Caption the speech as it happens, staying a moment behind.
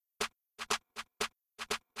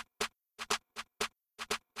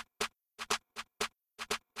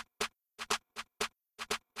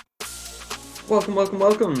Welcome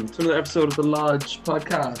to another episode of the Lodge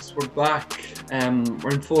podcast. We're back.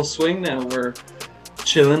 We're in full swing now. We're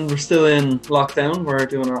chilling. We're still in lockdown. We're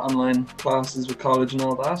doing our online classes with college and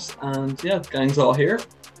all that. And yeah, the gang's all here.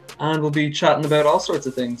 And we'll be chatting about all sorts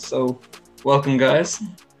of things. So welcome, guys.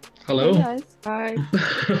 Hello. Hey guys. Hi.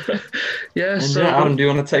 Yeah, And so yeah, Adam, do you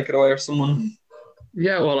want to take it away or someone?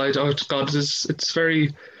 yeah, well, God, it's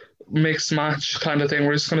very mixed match kind of thing.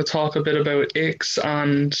 We're just going to talk a bit about icks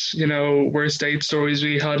and worst date stories.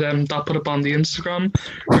 We had that put up on the Instagram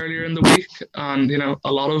earlier in the week, and a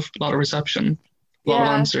lot of reception, a lot of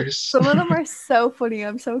Yeah. answers. Some of them are so funny.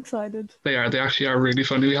 I'm so excited. They actually are really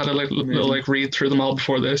funny. We had a little read through them all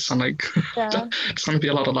before this, and Yeah. it's going to be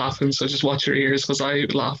a lot of laughing. So just watch your ears because I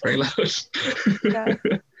laugh very loud. Yeah.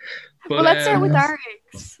 But, Well, let's start with our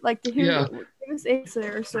icks. Like, give us icks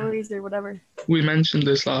or stories or whatever. We mentioned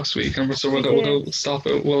this last week, and so we'll stop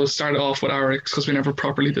it. We'll start it off with our icks because we never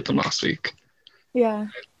properly did them last week. Yeah.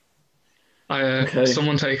 Okay.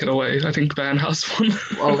 Someone take it away. I think Ben has one.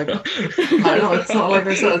 Well, I know it's not like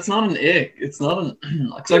I said. It's not an ick. It's not an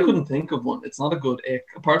because I couldn't think of one. It's not a good ick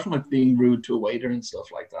apart from being rude to a waiter and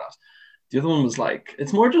stuff like that. The other one was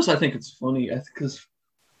it's more just I think it's funny because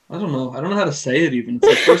I don't know how to say it even. It's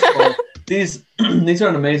like, first of all, these are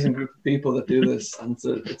an amazing group of people that do this, and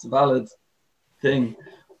it's a valid thing.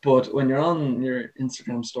 But when you're on your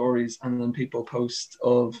Instagram stories and then people post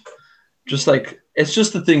of just it's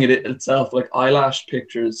just the thing itself, like eyelash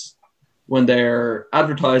pictures when they're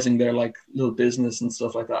advertising their little business and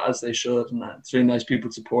stuff like that, as they should, and it's really nice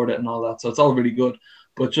people support it and all that. So it's all really good.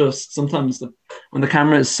 But just sometimes when the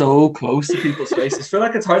camera is so close to people's faces, I feel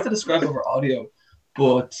like it's hard to describe over audio.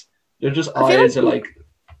 But they're just eyes are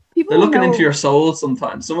they're looking into your soul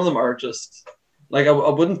sometimes. Some of them are just I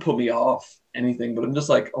wouldn't put me off anything, but I'm just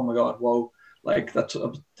like, oh my god, whoa, that's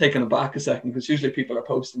I'm taken aback a second because usually people are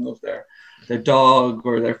posting of their dog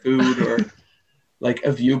or their food or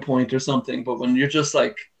a viewpoint or something. But when you're just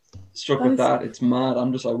struck with that, it's mad.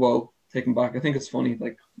 I'm just like, whoa, taken back. I think it's funny,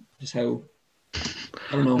 just how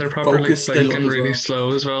I don't know. They're probably thinking really well.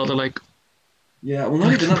 slow as well. They're yeah, well,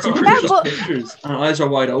 not even that. Some people just pictures and eyes are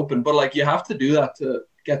wide open, but you have to do that to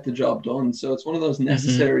get the job done. So it's one of those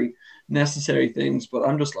necessary things. But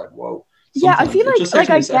I'm just like, whoa. Yeah, I feel I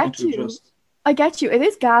get you. It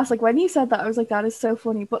is gas. When you said that, I was like, that is so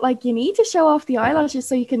funny. But you need to show off the eyelashes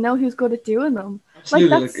so you can know who's good at doing them.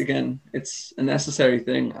 Absolutely. Again, it's a necessary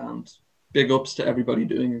thing, and big ups to everybody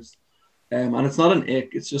doing it. And it's not an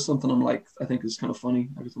ick. It's just something I think is kind of funny.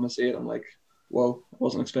 Every time I see it, I'm like, whoa, I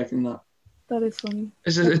wasn't expecting that. That is funny.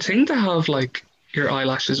 Is it a thing to have your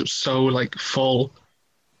eyelashes so full?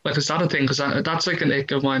 Is that a thing? Because that's an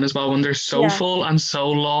ick of mine as well. When they're so full and so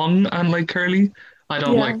long and curly, I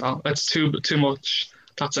don't like that. It's too much.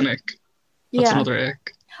 That's an ick. That's another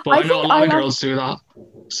ick. But I know a lot of girls do that.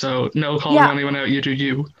 So no calling anyone out. You do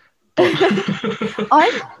you.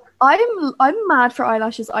 I'm mad for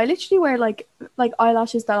eyelashes. I literally wear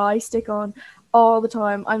eyelashes that I stick on all the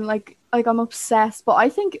time. I'm I'm obsessed. But I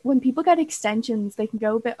think when people get extensions, they can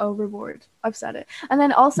go a bit overboard. I've said it. And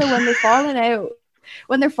then also when they're falling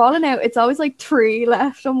out, it's always 3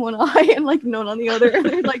 left on one eye and none on the other. And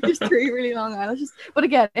they're just 3 really long eyelashes. But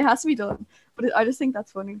again, it has to be done. But I just think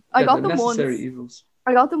that's funny. I got them once. Evils.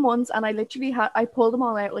 I got them once, and I literally I pulled them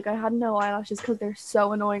all out. I had no eyelashes because they're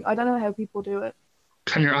so annoying. I don't know how people do it.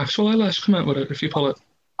 Can your actual eyelash come out with it if you pull it?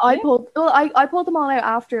 I pulled them all out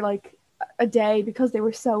after a day because they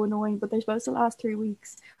were so annoying. But they're supposed to last 3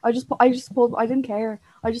 weeks. I just pulled. I didn't care.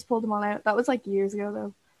 I just pulled them all out. That was years ago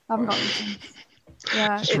though. I haven't gotten them since.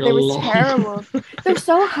 Yeah, they were terrible. They're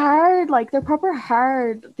so hard. They're proper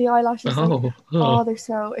hard. The eyelashes.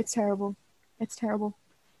 It's terrible. It's terrible.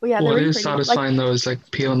 But yeah, what really is satisfying though is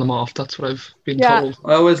peeling them off. That's what I've been told.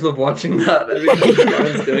 I always love watching that. Every time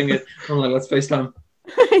Lauren's doing it, I'm like, let's FaceTime.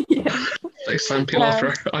 Yeah. FaceTime, peel off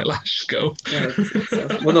her eyelash, go. Yeah,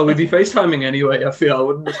 well, no, we'd be FaceTiming anyway. I feel I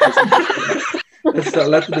wouldn't just let's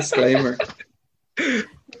let the disclaimer.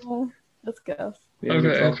 Yeah, let's go.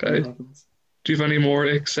 Okay. Do you have any more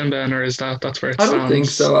icks in Ben, or is that's where it I stands? don't think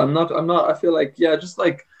so. I'm not. I feel just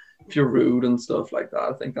if you're rude and stuff like that,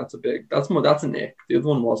 I think that's an ick. The other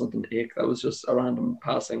one wasn't an ick. That was just a random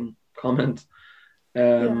passing comment.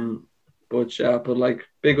 But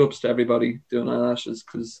big ups to everybody doing eyelashes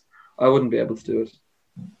because I wouldn't be able to do it.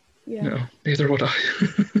 Yeah. No, neither would I.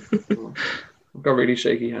 I've got really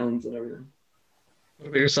shaky hands and everything. What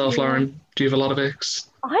about yourself, Lauren? Do you have a lot of icks?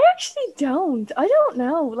 I actually don't. I don't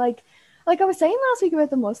know. Like I was saying last week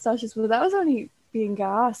about the mustaches, but that was only being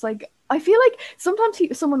gas. I feel like sometimes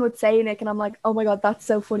someone would say an ick and I'm like, oh my god, that's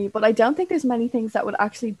so funny. But I don't think there's many things that would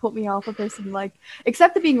actually put me off a person, like,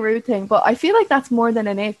 except the being rude thing. But I feel like that's more than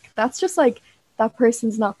an ick. That's just like that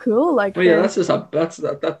person's not cool. Like, well, yeah, that's just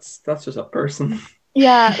a person.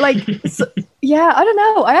 Yeah, like, yeah, I don't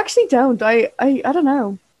know. I actually don't. I don't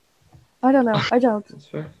know. I don't know. I don't. That's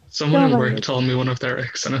fair. Someone in work told me one of their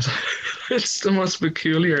icks, and it's the most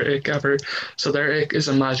peculiar ick ever. So their ick is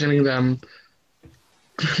imagining them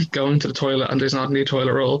going to the toilet and there's not any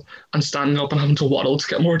toilet roll, and standing up and having to waddle to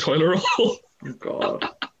get more toilet roll. Oh God.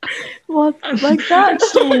 What? Like that?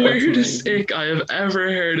 It's the weirdest ick I have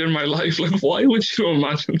ever heard in my life. Like, why would you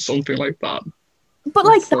imagine something like that? But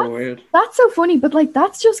like, That's so weird. That's so funny. But like,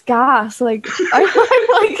 that's just gas. Like, I'm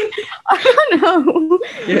like, I don't know.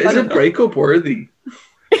 Yeah, is it breakup worthy?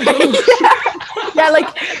 Yeah,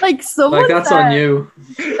 like someone. Like, that's on you.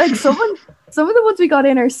 Like some of the ones we got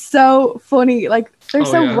in are so funny. Like, they're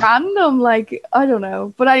so random. Like, I don't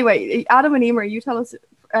know. But anyway, Adam and Emer, you tell us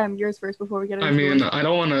yours first before we get into I mean, I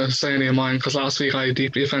don't want to say any of mine because last week I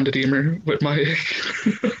deeply offended Emer with my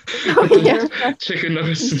chicken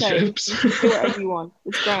nuggets and chips. Do whatever you want.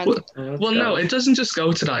 It's grand. Well, no, it doesn't just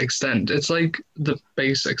go to that extent. It's like the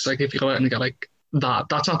basics. Like if you go out and get like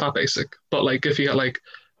that's not that basic. But like if you get like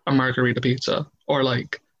a margarita pizza or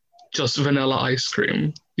like just vanilla ice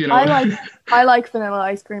cream, you know. I like vanilla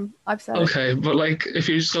ice cream. I've said okay, but like if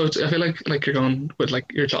you just go to, I feel like you're going with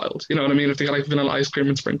like your child. You know what I mean? If they get like vanilla ice cream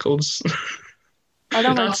and sprinkles. I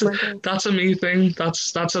don't like sprinkles. That's a me thing.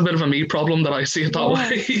 That's a bit of a me problem that I see it that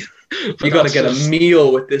way. You got to get a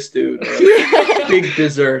meal with this dude. Big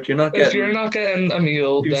dessert. You're not getting. If you're not getting a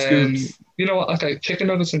meal, then scoops. you know what? Okay, chicken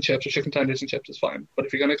nuggets and chips or chicken tenders and chips is fine. But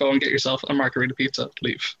if you're gonna go and get yourself a margarita pizza,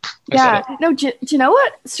 leave. No. Do you know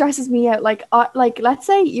what stresses me out? Like, let's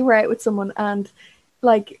say you were out with someone and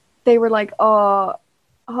like they were like, oh,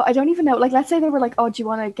 I don't even know. Like, let's say they were like, oh, do you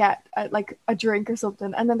want to get like a drink or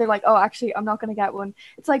something? And then they're like, oh, actually, I'm not gonna get one.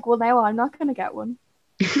 It's like, well, now I'm not gonna get one.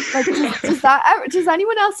 Like, does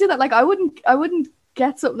anyone else do that? Like, I wouldn't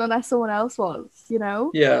get something unless someone else was, you know?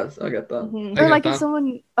 Yeah, I get that. Mm-hmm. Or like if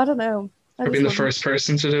someone, I don't know. Or being the first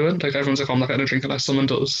person to do it. Like everyone's like, oh, I'm not getting a drink unless someone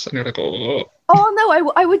does, and you're like, oh. Oh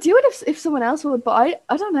no, I would do it if someone else would, but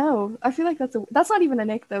I don't know. I feel like that's not even an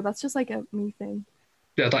ick though. That's just like a me thing.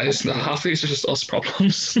 Yeah, that is half of these are just us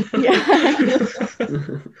problems. Yeah.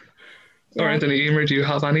 All right, then Emer, do you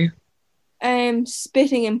have any?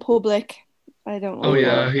 Spitting in public. I don't know. Oh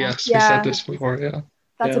yeah, yes, we said this before. Yeah.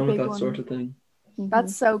 That's a big that one. sort of thing. Mm-hmm.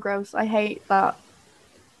 That's so gross. I hate that.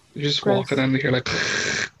 You're just walking in and you're like,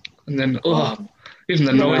 and then even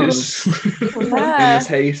the noise. Yeah.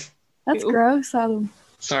 Hate. That's gross, Adam.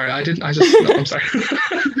 Sorry, I didn't. I just. No, I'm sorry.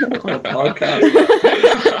 Podcast.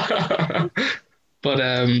 But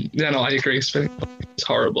yeah, no, I agree. Spitting is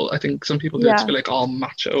horrible. I think some people do it to be like all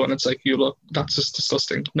macho, and it's like that's just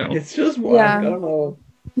disgusting. No, it's just whack. I don't know.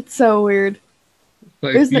 It's so weird.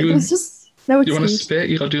 Like there's just no excuse. You want to spit,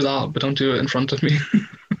 you gotta do that, but don't do it in front of me.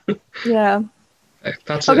 Yeah.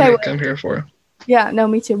 That's what I'm here for. Yeah, no,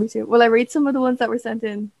 me too. Will I read some of the ones that were sent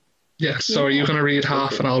in? Yeah, so are you gonna read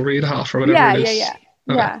half and I'll read half or whatever it is?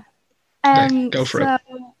 Yeah. Okay, go for it.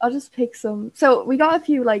 I'll just pick some. So we got a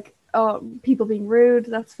few like people being rude,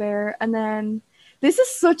 that's fair. And then this is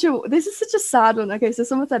such a sad one. Okay, so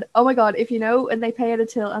someone said, oh my god, if you know and they pay at a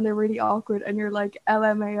till and they're really awkward and you're like,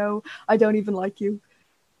 LMAO, I don't even like you.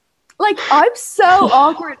 Like, I'm so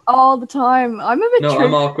awkward all the time. I'm a bit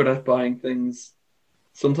I'm awkward at buying things.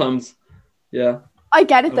 Sometimes, yeah. I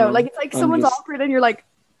get it though. Like, it's like someone's awkward and you're like,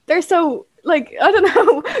 they're so, like, I don't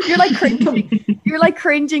know. You're like cringing. You're like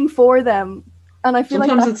cringing for them. And I feel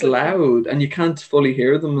sometimes it's loud and you can't fully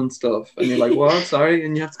hear them and stuff. And you're like, what? Sorry.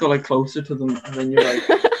 And you have to go like closer to them. And then you're like,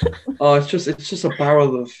 oh, it's just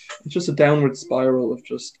a downward spiral of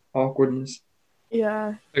just awkwardness.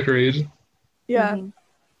 Yeah. Agreed. Yeah. Mm-hmm.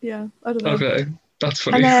 Yeah. I don't know. Okay. That's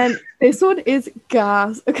funny. And then this one is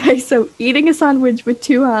gas. Okay, so eating a sandwich with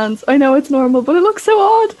two hands. I know it's normal, but it looks so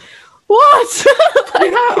odd. What?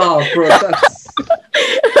 Oh, bro, that's...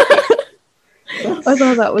 I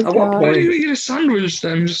thought that was Why do you eat a sandwich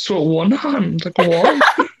then? Just with one hand? Like, what?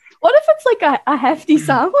 What if it's like a hefty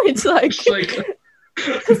sandwich? Like,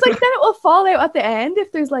 because like then it will fall out at the end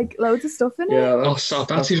if there's like loads of stuff in it. Yeah.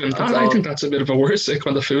 That's even that. I think that's a bit of a worse sick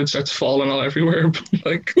when the food starts falling all everywhere. But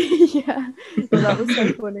like, yeah, that was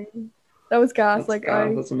so funny. That was gas.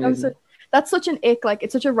 That's amazing. That's such an ick. Like,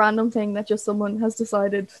 it's such a random thing that just someone has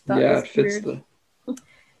decided that is it fits weird.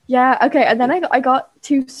 Yeah, okay, and then I got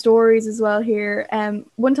two stories as well here.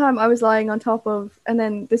 One time I was lying on top of, and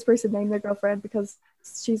then this person named their girlfriend because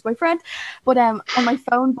she's my friend. But and my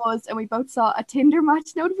phone buzzed, and we both saw a Tinder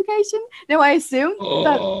match notification. Now I assume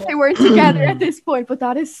that they weren't together at this point, but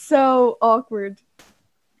that is so awkward.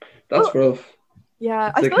 That's rough. Yeah,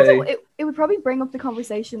 It's I suppose okay. it would probably bring up the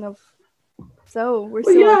conversation of, so we're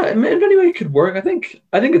Well, still. yeah, in any way it could work. I think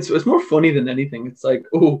it's more funny than anything. It's like,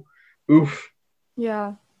 oh, oof.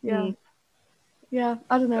 Yeah. Mm. Yeah,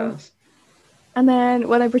 I don't know. Yes. And then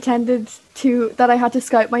when I pretended that I had to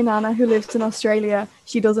Skype my nana who lives in Australia,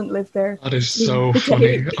 she doesn't live there. That is so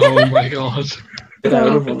funny. Oh my god. Get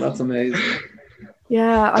out of one. That's amazing.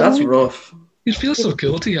 Yeah, That's rough. You'd feel so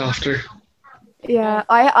guilty after. Yeah,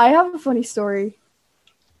 I have a funny story.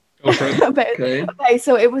 Go for it. Okay,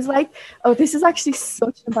 so it was like, oh, this is actually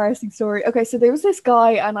such an embarrassing story. Okay, so there was this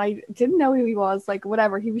guy, and I didn't know who he was, like,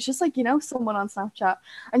 whatever. He was just like, someone on Snapchat.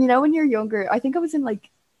 And when you're younger, I think I was in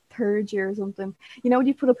like 3rd year or something. When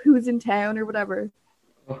you put up who's in town or whatever.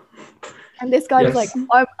 And this guy was like,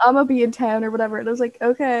 I'm gonna be in town or whatever. And I was like,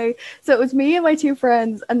 okay. So it was me and my 2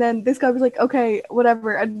 friends, and then this guy was like, okay,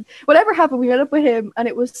 whatever. And whatever happened, we met up with him, and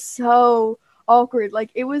it was so awkward.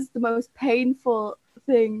 Like, it was the most painful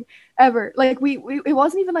thing ever. Like, we it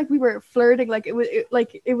wasn't even like we were flirting. Like, it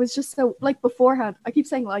was just so, like, beforehand. I keep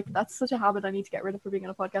saying, like, that's such a habit I need to get rid of for being on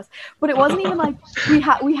a podcast. But it wasn't even like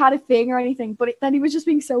we had a thing or anything. But then he was just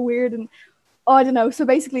being so weird, and I don't know. So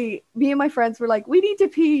basically, me and my friends were like, we need to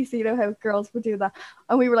pee. So you know how girls would do that.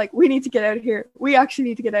 And we were like, we need to get out of here. We actually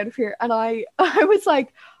need to get out of here. And I was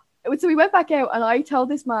like, so we went back out, and I told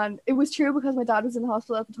this man, it was true because my dad was in the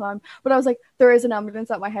hospital at the time, but I was like, there is an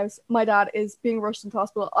ambulance at my house. My dad is being rushed into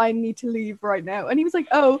hospital. I need to leave right now. And he was like,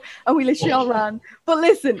 oh, and we literally all ran. But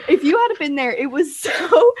listen, if you had been there, it was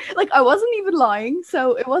so, like, I wasn't even lying.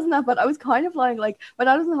 So it wasn't that bad. I was kind of lying. Like, my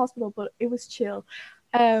dad was in the hospital, but it was chill.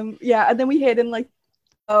 Yeah, and then we hid, and like,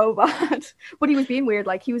 oh bad. But he was being weird,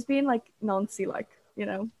 like he was being like Nancy, like,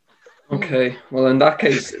 Okay, well, in that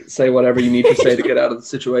case, say whatever you need to say to get out of the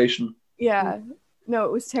situation. Yeah, no,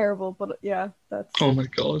 it was terrible, but yeah, that's. Oh my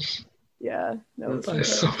god. Yeah, no. That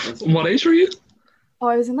is so. What age were you? Oh,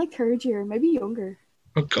 I was in like 3rd year, maybe younger.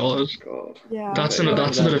 Oh god. Yeah. That's a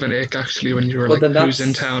bit of an ick actually when you were like, who's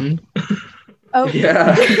in town? Oh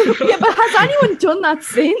yeah. Yeah, but has anyone done that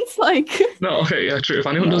since? Like. No, okay, yeah, true. If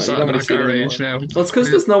anyone does that at our age now. Well, it's because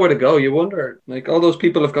there's nowhere to go. You wonder, like, all those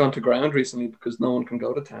people have gone to ground recently because no one can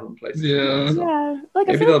go to town places. Yeah. So yeah. Like,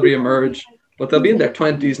 maybe they'll re-emerge, but they'll be in their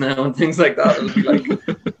 20s now and things like that. It'll be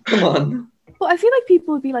like, come on. But I feel like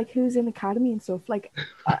people would be like, who's in academy and stuff. Like,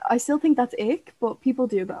 I still think that's ick, but people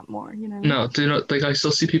do that more, No, do you know, like, I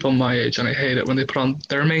still see people my age, and I hate it when they put on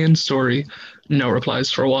their main story, no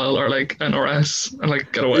replies for a while, or like an RS, and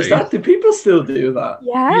like, get away. Do people still do that?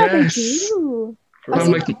 Yeah, yes. They do.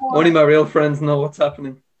 I'm like, only my real friends know what's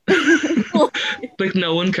happening. Like,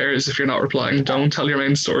 no one cares if you're not replying. Don't tell your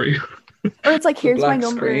main story. Or it's like, here's my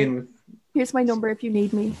number. Screen. Here's my number if you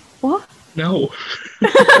need me. What? No.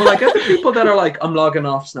 Well, I get the people that are like, I'm logging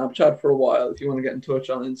off Snapchat for a while if you want to get in touch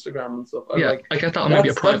on Instagram and stuff. I get that on maybe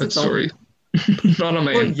a private story. Not on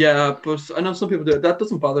main. Well, yeah, but I know some people do it. That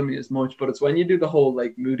doesn't bother me as much, but it's when you do the whole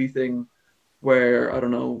like moody thing where, I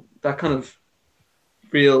don't know, that kind of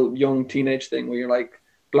real young teenage thing where you're like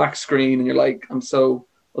black screen and you're like, I'm so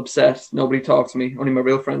upset, nobody talks to me, only my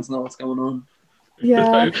real friends know what's going on.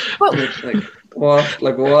 Yeah. But like what?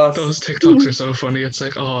 Like what? Those TikToks are so funny. It's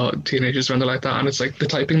like, oh, teenagers when they're like that, and it's like the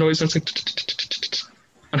typing noise, and it's like,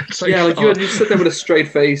 and it's like, yeah, like you sit there with a straight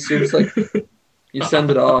face. You're just like, you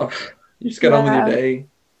send it off. You just get on with your day.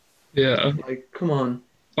 Yeah. Like, come on.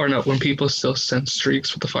 Or no, when people still send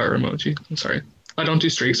streaks with the fire emoji. I'm sorry. I don't do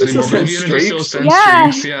streaks anymore. But still send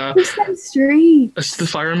streaks, yeah. Who sends streaks? The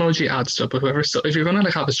fire emoji adds stuff, but whoever still, if you're gonna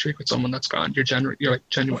like have a streak with someone, that's grand. You're like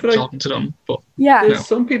genuinely talking to them. But yeah, there's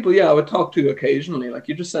some people, I would talk to occasionally. Like,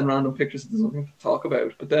 you just send random pictures that there's nothing to talk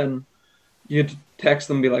about, but then you text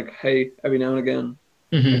them and be like, hey, every now and again.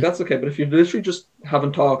 Mm-hmm. Like, that's okay. But if you literally just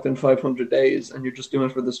haven't talked in 500 days and you're just doing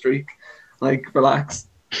it for the streak, like, relax.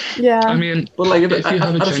 Yeah. I mean, but like, if you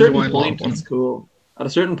have at a a certain genuine point, one, it's cool. At a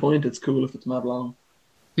certain point, it's cool if it's mad long.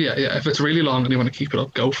 Yeah. If it's really long and you want to keep it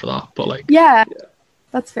up, go for that. But like, yeah.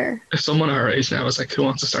 That's fair. If someone our age now is like, who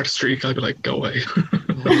wants to start a streak, I'd be like, go away.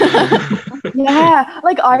 Yeah,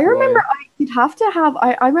 like I remember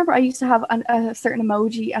I remember I used to have a certain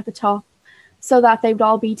emoji at the top so that they would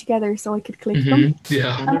all be together so I could click them.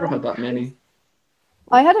 Yeah. I never had that many.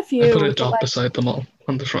 I had a few. I put a dot beside them all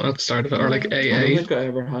on the front at the start of it, or like AA. I don't think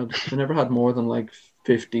I never had more than like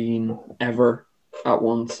 15 ever at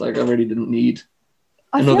once. Like, I really didn't need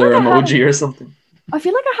another emoji or something. I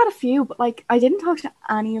feel like I had a few, but like I didn't talk to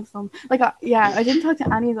any of them. Like, I didn't talk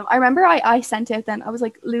to any of them. I remember I sent it then. I was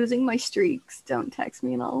like, losing my streaks. Don't text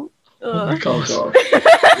me and all. Oh my Oh god. god.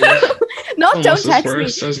 Yeah. Not don't Almost as text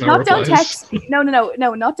worse me. as no Not don't replies. text me. No,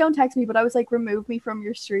 not don't text me. But I was like, remove me from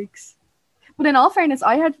your streaks. But in all fairness,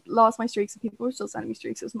 I had lost my streaks and people were still sending me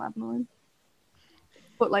streaks. It was mad annoying.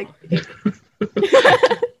 But like,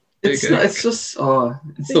 It's just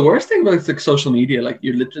it's the worst thing about like social media. Like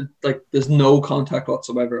you're literally like there's no contact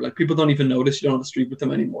whatsoever. Like people don't even notice you don't have a streak with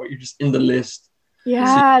them anymore. You're just in the list.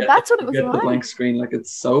 yeah, So that's what it was you get the like. blank screen. Like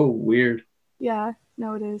it's so weird. Yeah,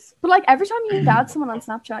 no, it is. But like every time you add someone on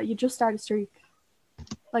Snapchat, you just start a streak.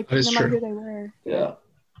 Like That no is matter true. who they were, Yeah.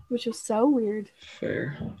 which was so weird.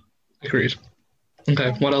 Fair. Agreed.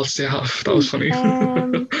 Okay, what else do you have? That was funny.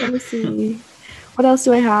 Let me see. What else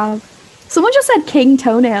do I have? Someone just said king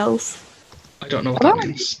toenails. I don't know what I'm that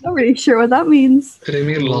means. not really sure what that means. Do they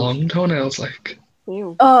mean long toenails? Like,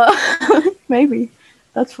 Ew. Maybe.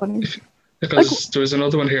 That's funny. because there was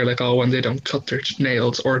another one here, like, oh, when they don't cut their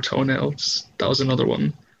nails or toenails. That was another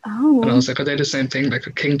one. And I Oh. was like, are they the same thing? Like,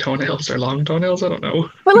 king toenails or long toenails? I don't know.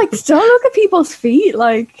 But like still look at people's feet,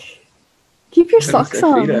 like keep your Takes socks their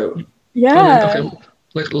feet on. out. Yeah. Okay,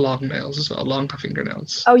 like long nails as well, long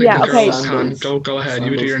fingernails. Oh, Like, yeah, the okay. girls can Sandals. go ahead,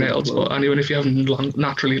 you do your Sandals nails, as well. but anyone if you have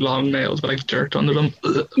naturally long nails but like dirt under them,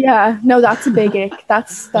 ugh. Yeah, no, that's a big ick.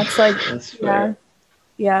 That's like That's yeah. fair.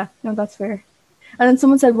 Yeah, no, that's fair. And then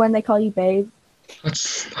someone said when they call you babe.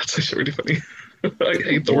 That's actually really funny. I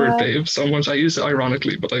hate the word Yeah. babe so much. I use it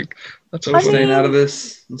ironically, but like that's so I I'm funny. staying out of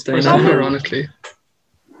this. I'm Or staying is out it of it. ironically?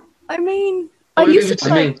 I mean, Oh, I used if to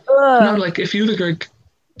it's- be I like, No, ugh. like if you look like,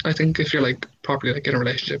 I think if you're like properly like in a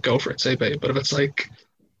relationship, go for it, say babe. But if it's like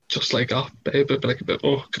just like oh babe, it'd be like a bit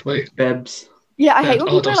oh good way. Bebs. Yeah, I Yeah, hate when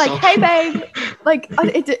oh, people are don't like, stop. "Hey, babe."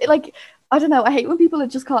 Like I don't know. I hate when people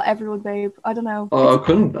just call everyone babe. I don't know. Oh, It's-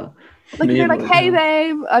 couldn't that? like Me they're and like, my- "Hey,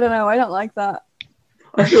 babe." I don't know. I don't like that.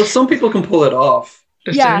 I feel some people can pull it off.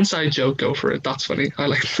 If Yeah. the inside joke, go for it. That's funny. I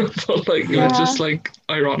like that. But like if Yeah. it's just like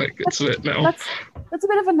ironic, it's a bit no. That's a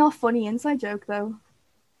bit of a not funny inside joke though.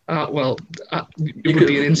 Well, it You would could-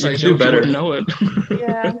 be an you inside could do joke. You better. wouldn't know it.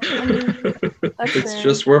 Yeah, I mean, that's It's fair.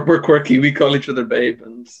 just we're quirky. We call each other babe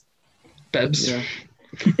and Bebs. yeah,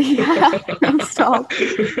 Yeah, no, stop.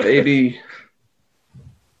 baby.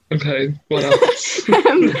 Okay. What else?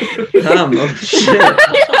 Damn, oh shit.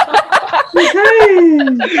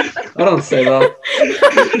 I don't say that.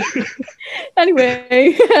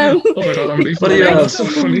 Anyway, Oh my god, I'm leaving What do that you in. have? That's so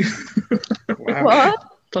funny. Wow. what?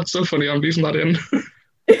 That's so funny. I'm leaving that in.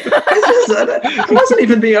 I wasn't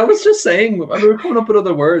even being. I was just saying. We were coming up with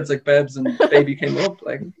other words like bebs and baby came up.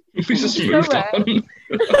 Like We just So moved rad. on.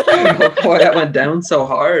 why that went down so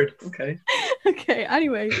hard. Okay. Okay,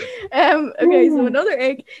 anyway. Okay, so another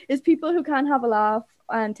ick is people who can't have a laugh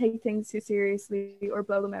and take things too seriously or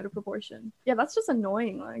blow them out of proportion. Yeah, that's just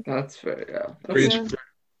annoying. Like, That's fair. Yeah. Agreed. yeah.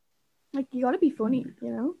 Like you gotta be funny, you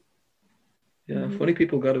know? Yeah. Funny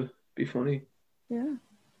people gotta be funny. Yeah.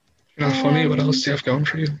 You're not funny. What else do you have going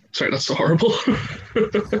for you? Sorry, that's so horrible.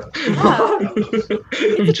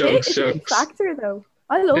 Jokes, It's a big jokes. factor though.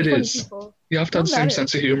 I love It funny is. people. You have to have the What same about it?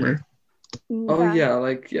 sense of humor. Oh yeah.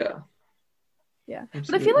 Like yeah. Yeah. But I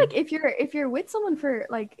Absolutely. feel like if you're with someone for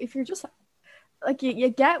like if you're just like you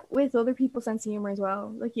get with other people's sense of humor as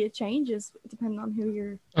well. Like it changes depending on who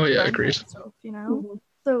you're Oh yeah, friends agreed. with and stuff, you know?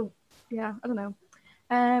 So yeah, I don't know.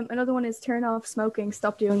 Another one is turn off smoking,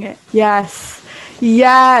 stop doing it. Yes.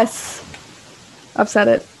 Yes. I've said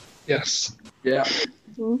it. Yes. Yeah.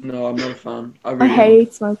 No, I'm not a fan. I I really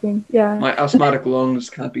hate smoking. Yeah. My asthmatic lungs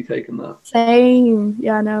can't be taking that. Same.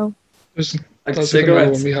 Yeah, no. There's Like That's another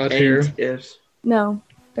cigarettes one we had ain't here. it. No,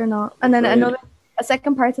 they're not. And then Afraid. a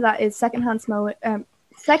second part to that is secondhand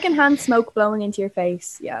smoke blowing into your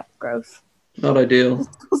face. Yeah, gross. Not ideal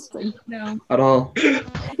No. at all.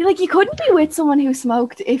 Like you couldn't be with someone who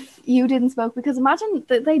smoked if you didn't smoke because imagine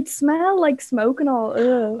that they'd smell like smoke and all.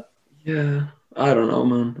 Ugh. Yeah. I don't know,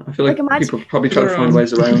 man. I feel Like, like imagine- people probably try to They're, find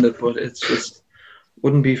ways around it, but it's just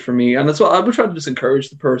wouldn't be for me. And that's what I would try to just encourage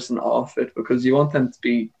the person off it because you want them to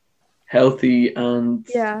be healthy and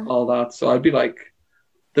Yeah. all that. So I'd be like,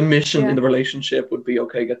 the mission Yeah. in the relationship would be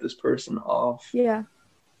okay, get this person off. Yeah.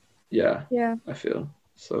 Yeah, Yeah. I feel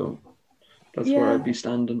so. That's where Yeah. I'd be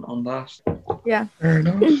standing on that. Yeah. Fair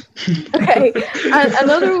enough. Okay. And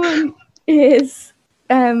another one is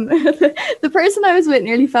the person I was with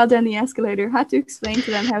nearly fell down the escalator. Had to explain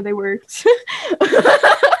to them how they worked.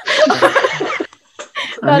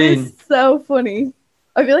 That is so funny.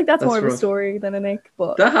 I feel like that's more of a rough. story than an ick,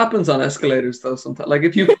 but That happens on escalators though sometimes. Like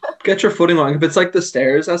if you get your footing wrong, if it's like the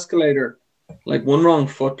stairs escalator, like one wrong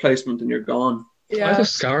foot placement and you're gone. I have Yeah. a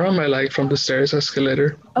scar on my leg from the stairs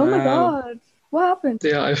escalator. Oh my Wow. god. What happened?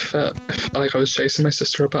 Yeah, I fell. Like I was chasing my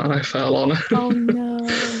sister up and I fell on it. Oh no.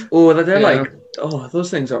 Oh, they're Yeah. like, oh, those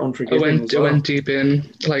things are unforgiving as It well. went deep in,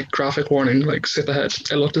 like graphic warning, like skip ahead.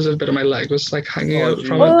 It looked as if a bit of my leg was like hanging Oh, out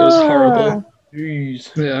from geez. it. It was horrible.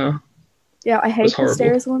 Jeez. Yeah, Yeah, I it was hate the horrible.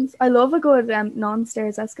 stairs ones. I love a good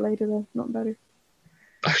non-stairs escalator though. Nothing better.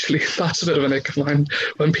 Actually, that's a bit of an ick of mine.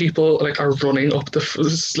 When people like are running up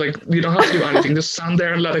like you don't have to do anything, just stand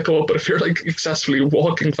there and let it go up. But if you're like excessively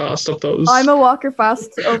walking fast up those, I'm a walker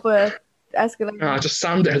fast up a escalator. just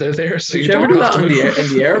stand there. They're there, so Did you you ever don't do have that to move.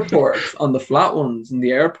 in the airport, on the flat ones in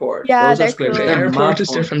the airport? Yeah, those they're escalators, cool. The they're airport mad is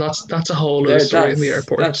fun. different. That's a whole other story in the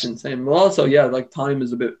airport. That's insane. Well, also, yeah, like time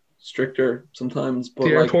is a bit stricter sometimes, but The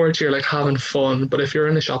like, airport, you're like having fun, but if you're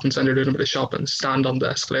in a shopping centre doing a bit of shopping, stand on the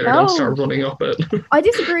escalator, No. don't start running up it. I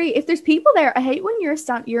disagree. If there's people there, I hate when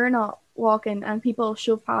you're not walking and people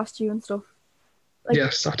shove past you and stuff. Like,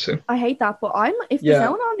 Yes, that too. I hate that. But if Yeah. there's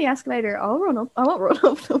no one on the escalator, I'll run up. I won't run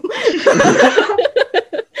up them.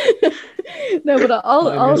 No, but I'll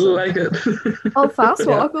like it. I'll fast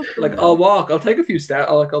Yeah. walk up. like I'll walk. I'll take a few steps.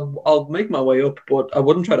 I'll make my way up, but I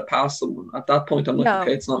wouldn't try to pass someone. At that point, I'm like, No.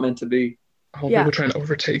 okay, it's not meant to be. Oh, Yeah. people trying to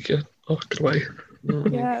overtake you. Oh, get away.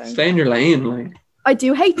 Yeah. Stay in your lane, like. I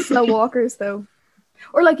do hate slow walkers though,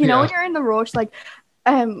 or like Yeah. when you're in the rush, like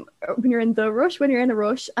when you're in a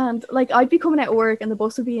rush, and like I'd be coming out of work and the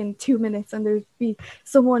bus would be in 2 minutes and there'd be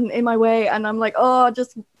someone in my way and I'm like, oh,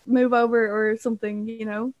 just move over or something,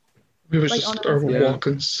 We were Like, just honestly. Yeah.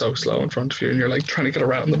 walking so slow in front of you, and you're like trying to get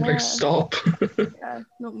around them, Yeah. like stop. Yeah,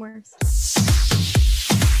 not worse.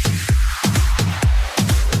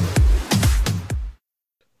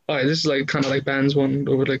 Alright, this is like kind of like Ben's one,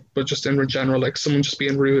 but just in general, like someone just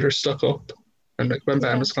being rude or stuck up, and like when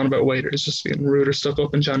Ben Yeah. was on about waiters just being rude or stuck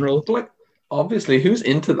up in general. But like, obviously, who's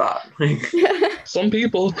into that? Like, Some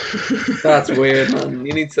people. that's weird, man.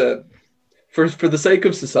 You need to, for the sake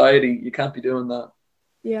of society, you can't be doing that.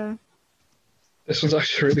 Yeah. This one's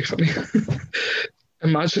actually really funny.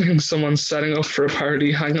 Imagining someone setting up for a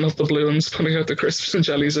party, hanging up the balloons, putting out the crisps and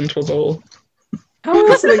jellies into a bowl. How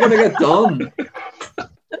else are they gonna get done?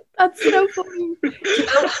 That's so funny.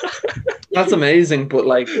 That's amazing, but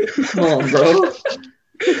like, come on, bro.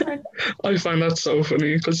 I find that so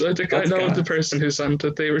funny because I think I That's know the gas. person who sent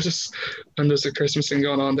it. They were just, and there's a Christmas thing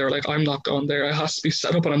going on. They're like, I'm not going there. It has to be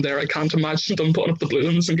set up when I'm there. I can't imagine them putting up the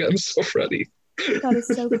balloons and getting stuff ready. That is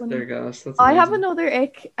so There funny. you go. That's I have amazing. another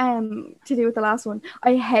ick to do with the last one.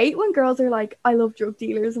 I hate when girls are like, I love drug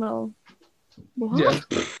dealers and all. What?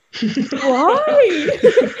 Yeah. Why?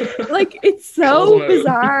 Like, it's so Call them out.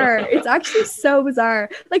 bizarre. It's actually so bizarre.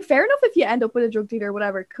 Like, fair enough if you end up with a drug dealer or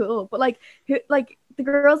whatever, cool. But like the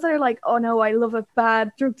girls that are like, oh no, I love a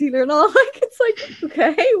bad drug dealer and all, like, it's like,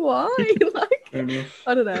 okay, why? Like, Fair enough.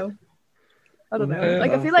 I don't know. Yeah.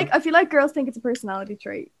 Like, I feel like girls think it's a personality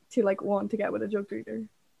trait to like want to get with a drug dealer.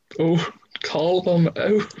 Oh, call them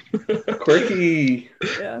out. Quirky.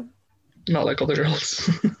 Yeah. Not like other girls.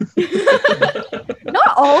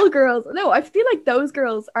 Not all girls. No, I feel like those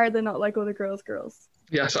girls are the not like other girls.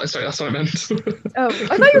 Yeah, sorry, that's what I meant. Oh, I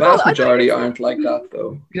thought The you were vast majority aren't like that,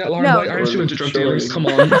 though. Yeah, Lauren, No. why aren't you into drug Surely. dealers? Come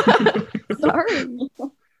on. sorry.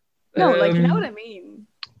 No, like, you know what Um, I mean.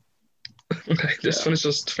 Okay, this Yeah. one is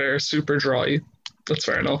just fair, super dry. That's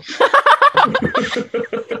fair enough.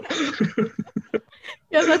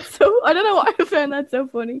 Yeah, that's so. I don't know why I found that so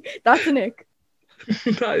funny. That's an ick.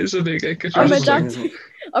 That is a big ick. I'm That's adapting.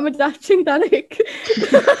 I'm adapting that ick.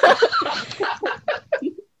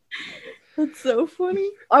 That's so funny.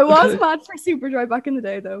 I was mad for super dry back in the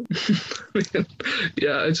day, though.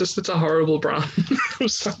 Yeah, it's a horrible brand. I'm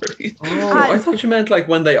sorry. Oh, I thought you meant like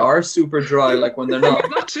when they are super dry, like when they're not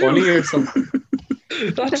That too. funny or something.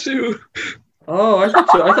 That too. Oh, I thought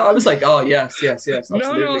so. I was like, oh yes, No,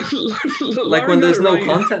 absolutely. Like Lauren when got there's it no right.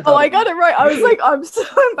 content. Oh, on I it. got it right. I was like, I'm so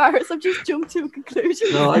embarrassed. I've just jumped to a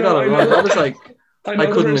conclusion. No, I got it right. I was like, I know I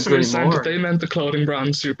the couldn't person who agree sent more. it, they meant the clothing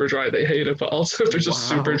brand super dry. They hate it, but also they're just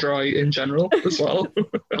Wow. super dry in general as well. I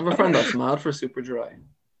have a friend that's mad for super dry.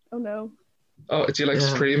 Oh no. Oh, do you like Yeah.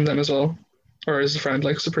 Supreme then as well? Or is a friend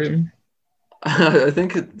like Supreme? I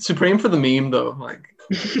think Supreme for the meme though. Like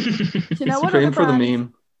Do you know what other Supreme for the brand?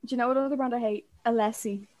 meme. Do you know what other brand I hate?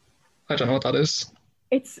 Alessi. I don't know what that is.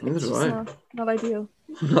 It's Neither just do I. not ideal.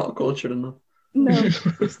 I'm not cultured enough. No.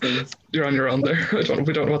 Those things. You're on your own there. We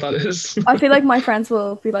don't know what that is. I feel like my friends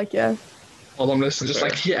will be like, yeah. All I'm listening, just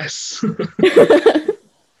like, yes.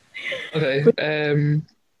 Okay.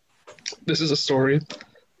 This is a story.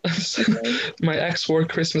 My ex wore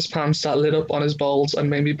Christmas pants that lit up on his balls and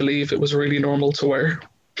made me believe it was really normal to wear.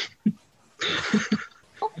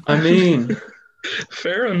 I mean,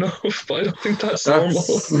 Fair enough, but I don't think that's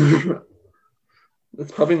That's normal.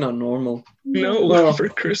 that's probably not normal. No, Well, for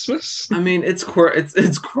Christmas. I mean, it's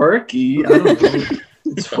quirky. I don't know.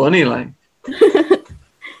 It's funny, like if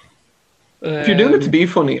you're doing it to be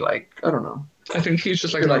funny, like I don't know. I think he's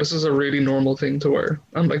just like, You're no, like- this is a really normal thing to wear.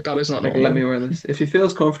 I'm like, that is not Like, normal. let me wear this. If he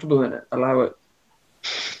feels comfortable in it, allow it.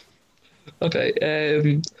 Okay,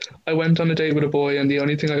 I went on a date with a boy, and the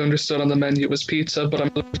only thing I understood on the menu was pizza, but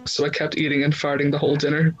I'm allergic, so I kept eating and farting the whole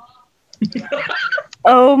dinner.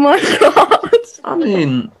 Oh my god. I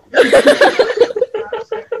mean, if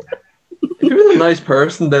you're with a nice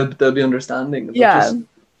person, they'll be understanding. Yeah.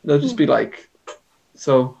 They'll just be like,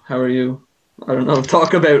 so how are you? I don't know.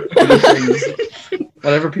 Talk about other things,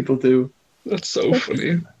 whatever people do. That's so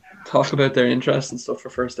funny. Talk about their interests and stuff for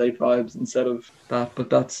first date vibes instead of that. But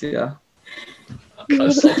that's yeah. I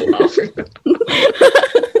can't stop laughing.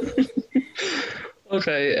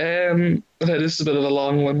 Okay, this is a bit of a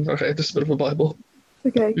long one. Okay, this is a bit of a Bible.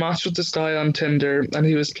 Okay. Matched with this guy on Tinder, and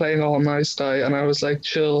he was playing all nice guy, and I was like,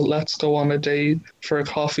 chill, let's go on a date for a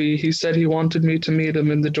coffee. He said he wanted me to meet him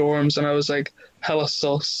in the dorms, and I was like, hella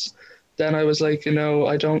sus. Then I was like,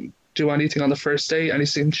 I don't do anything on the first date, and he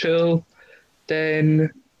seemed chill.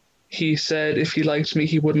 Then he said if he liked me,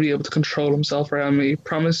 he wouldn't be able to control himself around me. He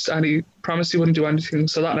promised he wouldn't do anything,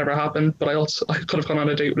 so that never happened. But I could have gone on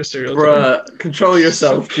a date with a serial killer. Bruh, control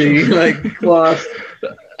yourself, G. Like what?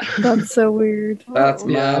 That's so weird. That's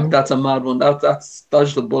mad. That's a mad one. That's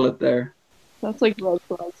dodged the bullet there. That's like red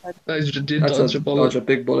flag. I did That's dodge a bullet. dodge a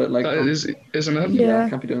big bullet. Like That is, isn't it? Yeah.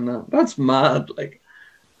 can't be doing that. That's mad. Like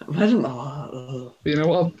imagine. Oh, You know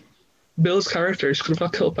what? Bill's character, she could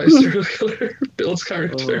have got killed by a serial killer. Bill's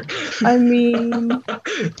character. I mean,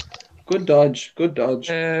 good dodge. Good dodge.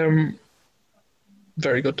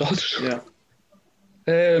 Very good dodge. Yeah.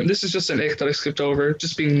 This is just an ick that I skipped over.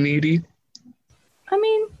 Just being needy. I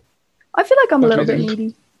mean, I feel like I'm a What do little you bit think?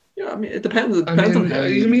 needy. Yeah. I mean, it depends. It I depends mean, on how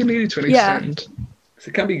you mean needy to an Yeah. extent.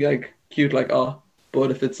 It can be like cute, like but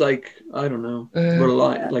if it's like I don't know,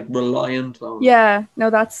 reliant on. Yeah. No,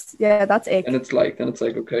 that's ick. And it's like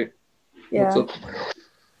okay. Yeah. What's up?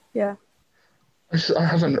 Yeah. I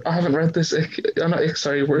haven't read this ick. I'm not ick.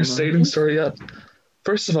 Sorry, worst dating story yet.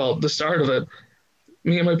 First of all, the start of it.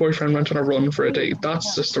 Me and my boyfriend went on a run for a date.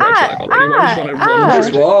 That's just a red flag already. Why would you want to run Just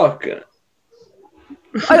for a date? walk.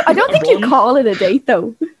 I don't think you'd Run. call it a date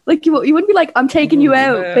though. Like you wouldn't be like, I'm taking you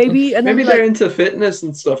out, baby, and then Maybe be like, they're into fitness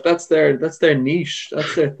and stuff. That's their niche.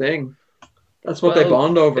 That's their thing. That's what they Well,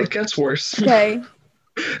 bond over. It gets worse. okay.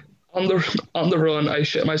 On the run, I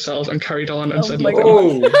shit myself and carried on and Oh said, my "Look,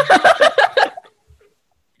 Oh,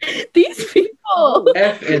 These people.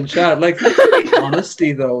 F in chat. Like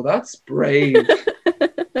honesty though, that's brave.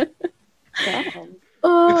 Damn. Because you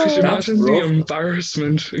Oh, That's imagine the rough.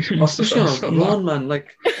 embarrassment you must have Especially felt on from a that. run, man.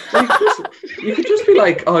 Like you could just be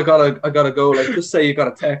like, oh, I gotta go. Like just say you got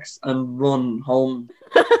a text and run home.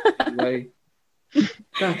 Away.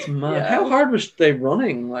 That's mad. Yeah. How hard was they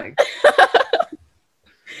running? Like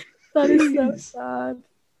that is so Jeez. sad.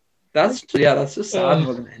 that's just sad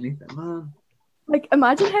more than anything, man. Like,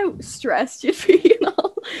 imagine how stressed you'd be and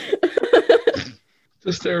all.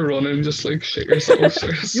 Just there running, just like shit yourself.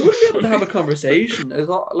 You wouldn't be able to have a conversation. It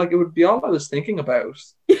would be all I was thinking about.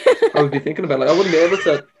 I would be thinking about I wouldn't be able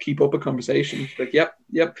to keep up a conversation. Like, yep.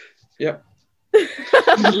 Like,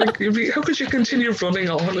 how could you continue running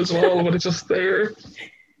on as well when it's just there?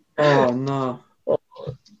 Oh no.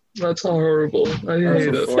 That's horrible. I That's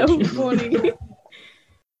hate it. unfortunate. So funny.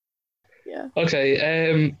 Yeah.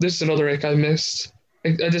 Okay, this is another ick I missed.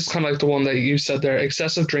 I just kind of like the one that you said there.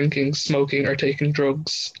 Excessive drinking, smoking, or taking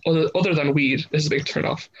drugs, other than weed, is a big turn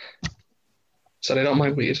off. So I don't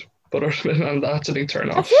mind weed, but other than that's a big turn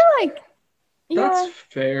I off. feel like, yeah, That's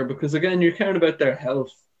fair because again, you're caring about their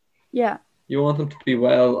health. yeah, You want them to be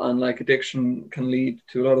well, and like addiction can lead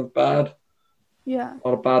to a lot of bad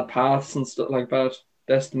paths and stuff, like bad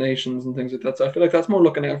destinations and things like that. So I feel like that's more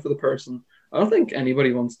looking out for the person. I don't think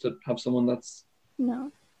anybody wants to have someone that's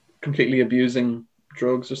no. completely abusing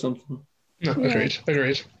drugs or something. No, Yeah.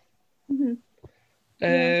 agreed. Mhm.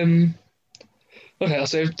 Okay, I'll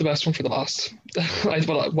save the best one for the last.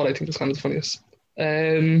 What I think is kind of the funniest.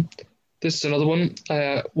 This is another one.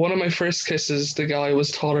 One of my first kisses, the guy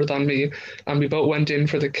was taller than me, and we both went in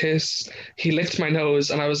for the kiss. He licked my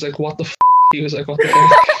nose, and I was like, "What the f?" He was like, "What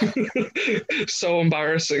the fuck?" So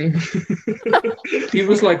embarrassing. He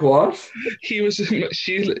was like, "What?"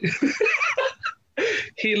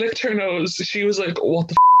 He licked her nose. She was like, "What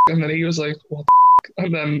the f?" And then he was like, "What the f?"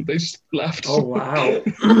 And then they just left. Oh wow!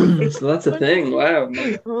 So that's a thing. Wow,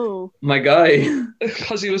 Oh. my guy.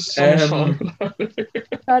 Because he was so much Um, fun.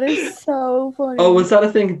 That is so funny. Oh, was that a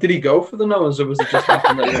thing? Did he go for the nose, or was it just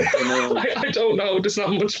happen that he went for the nose? I don't know. There's not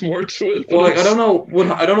much more to it. Well, like, I don't know.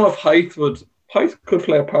 I don't know if height could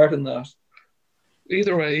play a part in that.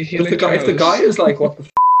 Either way, If the guy is like, what the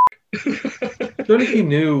surely he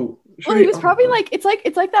knew. Well, he was probably like, it's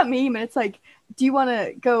like that meme, and it's like, do you want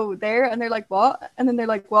to go there? And they're like, what? And then they're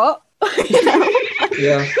like, what? You know?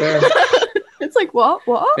 Yeah, fair. It's like, what?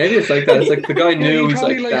 Maybe it's like that. It's like the guy knew. He He's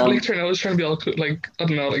probably like, damn. licked her nose trying to be all like, I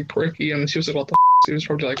don't know, like quirky, and she was like, what the He was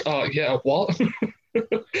probably like, oh yeah, what?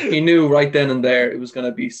 He knew right then and there it was going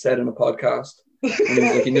to be said in a podcast. And he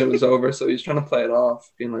was like, he knew it was over, so he was trying to play it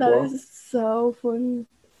off, being like, That what? is so funny.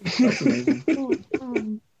 That's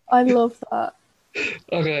amazing. I love that.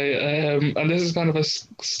 Okay, and this is kind of a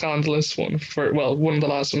scandalous one one of the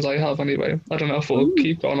last ones I have anyway. I don't know if we'll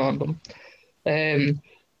keep going on them.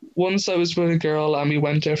 Once I was with a girl and we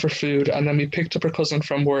went there for food, and then we picked up her cousin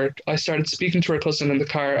from work. I started speaking to her cousin in the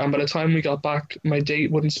car, and by the time we got back, my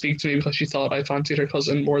date wouldn't speak to me because she thought I fancied her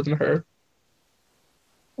cousin more than her.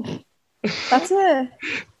 That's it.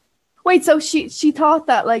 Wait, so she thought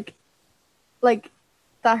that like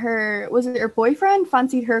that her boyfriend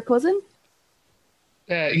fancied her cousin?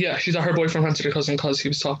 Yeah, she thought her boyfriend fancied her cousin because he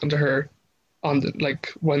was talking to her on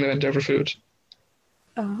when they went there for food.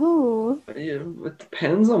 Oh. Yeah, it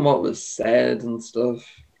depends on what was said and stuff.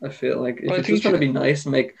 I feel like if he's just trying to be nice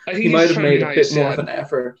and he might have made a bit more of an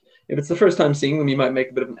effort. If it's the first time seeing them, you might make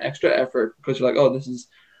a bit of an extra effort because you're like, oh, this is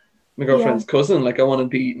my girlfriend's cousin. Like, I want to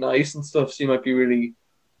be nice and stuff. So you might be really,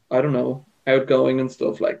 I don't know, outgoing and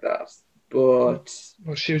stuff like that. But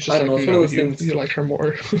well, she was just I don't know. It's one of those things. You like her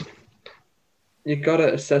more. You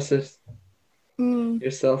gotta assess it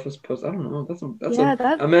yourself, I suppose. I don't know. That's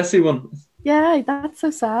a messy one. Yeah, that's so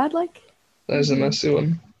sad. Like, that is a messy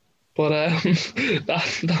one. But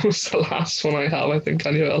that was the last one I have, I think.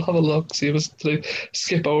 Anyway, I'll have a look, see if it's to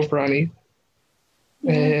skip over any.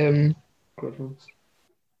 Good ones.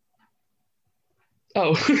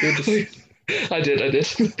 Oh, I did.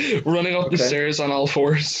 Running up the stairs on all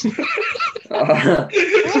fours. You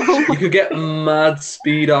could get mad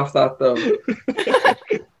speed off that though.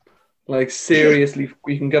 Like, seriously,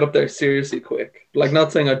 you can get up there seriously quick. Like,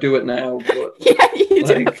 not saying I do it now, but yeah, you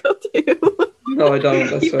do. No, I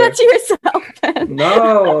don't. Keep that to yourself, Ben.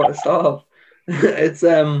 No, stop. It's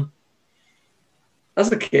as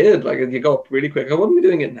a kid, like, you go up really quick. I wouldn't be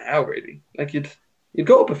doing it now, really. Like, you'd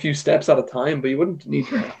go up a few steps at a time, but you wouldn't need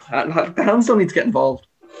your the hands don't need to get involved.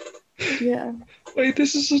 Yeah. Wait,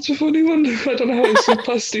 this is such a funny one. I don't know how it's so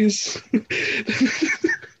pasties.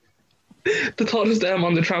 The thought is them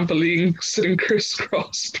on the trampoline sitting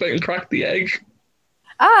crisscross playing crack the egg.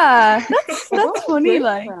 That's funny.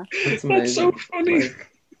 Like, that's so funny.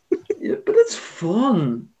 Like, yeah, but it's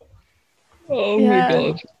fun. Oh my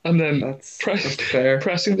god! And then that's fair.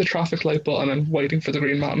 Pressing the traffic light button and waiting for the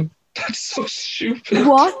green man. That's so stupid.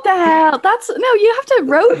 What the hell? You have to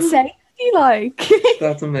road safety, like.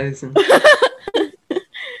 That's amazing.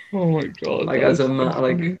 Oh my god! Like, as a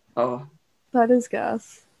man, oh. That is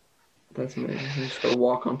gas. That's amazing. You just gotta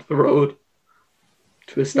walk onto the road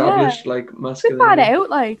to establish masculinity. It's a bit bad out,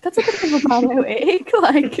 like. That's a bit of a bad out ick,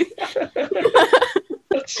 like.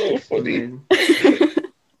 That's so funny.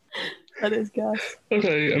 That is gas.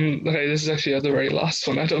 Okay, this is actually the very last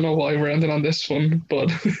one. I don't know why we're ending on this one,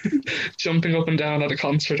 but jumping up and down at a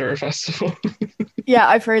concert or a festival. Yeah,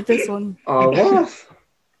 I've heard this one. Oh, what?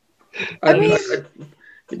 I mean,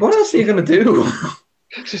 what else are you gonna do?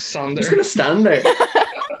 Just stand there. Just gonna stand there.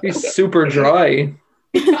 He's super dry.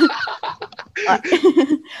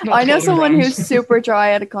 I know someone who's super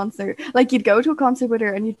dry at a concert. Like, you'd go to a concert with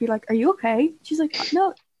her and you'd be like, "Are you okay?" She's like,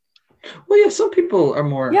 "No." Well, yeah, some people are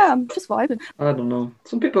more... Yeah, I'm just vibing. I don't know.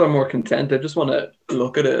 Some people are more content. They just want to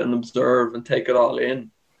look at it and observe and take it all in.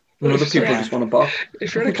 And other people just want to bop.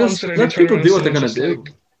 If you're at a concert, let people do what they're going to do.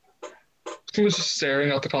 Someone's just staring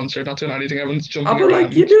at the concert, not doing anything. Everyone's jumping around.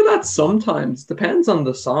 But you do that sometimes. Depends on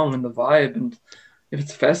the song and the vibe. And if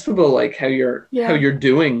it's a festival, like how you're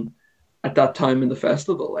doing at that time in the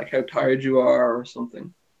festival, like how tired you are or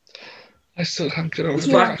something. I still can't get over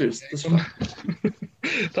There's factors.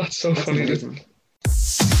 That's so funny. Amazing.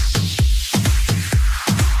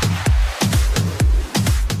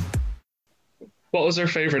 What was our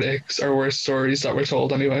favourite icks or worst stories that were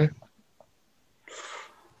told anyway?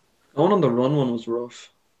 Going on the run one was rough.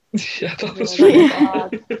 Yeah, that was really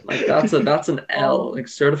bad. Like, that's an L, like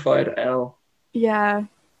certified L. Yeah.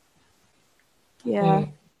 Yeah.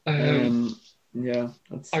 Yeah,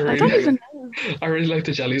 that's. I really like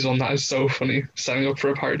the jellies one. That is so funny. Setting up for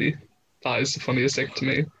a party. That is the funniest ick to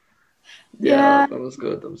me. Yeah, that was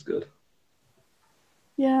good.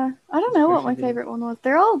 Yeah, I don't know what my favorite one was.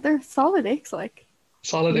 They're solid icks, like.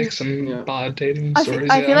 Solid icks and bad dating stories.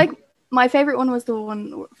 I feel like my favorite one was the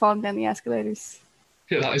one falling down the escalators.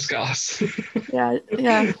 Yeah, that is gas.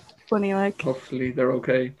 yeah, funny, like. Hopefully they're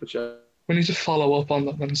okay, but yeah. We need to follow up on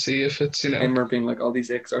them and see if it's, being like all these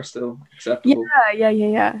icks are still acceptable.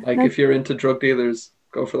 Yeah. Like if you're into drug dealers,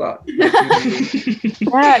 go for that.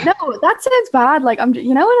 Yeah, no, that sounds bad. Like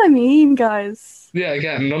you know what I mean, guys. Yeah,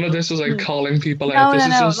 again, none of this was like calling people out. This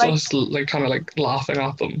is just like, us like kind of like laughing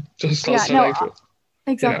at them. Just because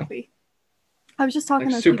exactly. I was just talking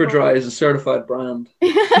like to Super people. Dry is a certified brand.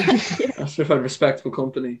 A certified respectable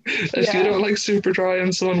company. If you don't like Super Dry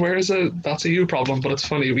and someone wears it, that's a you problem, but it's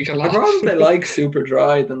funny. We can laugh. I'd rather they like Super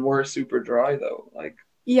Dry than wear Super Dry though. Like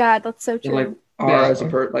yeah, that's so true. Like as a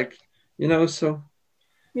like so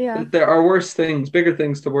yeah. There are worse things, bigger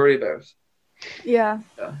things to worry about. Yeah.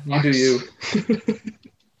 You do you.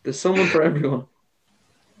 There's someone for everyone.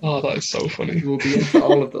 Oh, that is so funny. We'll be into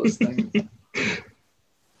all of those things.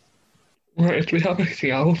 Right, do we have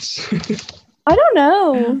anything else? I don't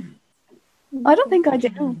know. I don't think I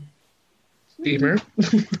do. Beamer?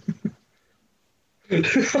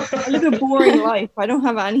 I live a boring life. I don't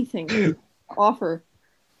have anything to offer.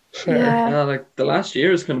 Fair. Yeah. Like the last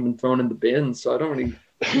year has kind of been thrown in the bin, so I don't really.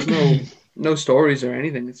 There's no stories or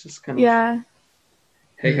anything. It's just kind of. Yeah.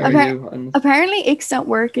 Hey, how are you? And apparently, icks don't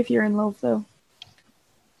work if you're in love, though.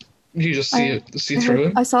 You just see through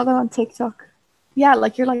it. I saw that on TikTok. Yeah,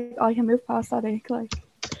 like you're like, I can move past that ick, like.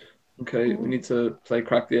 Okay, we need to play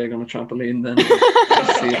crack the egg on a trampoline then.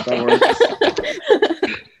 Let's see if that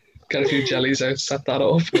works. Get a few jellies out, set that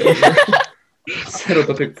up. Set up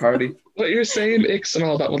a big party. What you're saying, icks and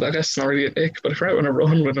all that, well, I guess it's not really an ick, but if you're out on a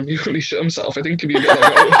run with him, you really shit himself, I think you'd be a bit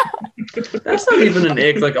like, That's not even an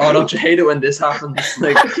ick. Like, oh, don't you hate it when this happens?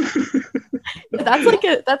 Like, that's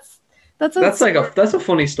like a that's a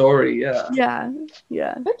funny story. Yeah. Yeah.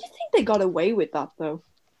 Don't you think they got away with that though?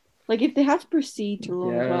 Like if they had to proceed to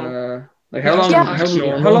run as well. Like how long?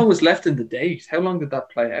 How long was left in the date? How long did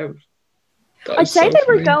that play out? I'd say they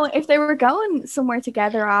were going. If they were going somewhere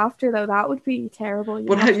together after, though, that would be terrible.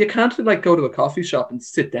 But you can't like go to a coffee shop and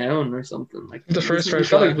sit down or something. Like the first red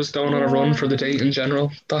flag was going on a run for the date in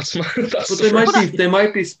general. That's but they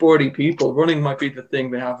might be sporty people. Running might be the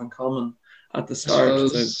thing they have in common at the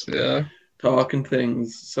start. Talking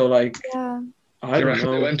things. So like, I don't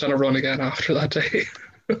know. They went on a run again after that day.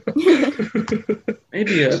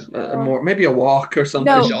 maybe a walk or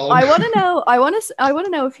something. No, I want to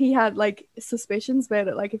know if he had like suspicions about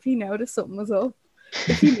it, like if he noticed something was up,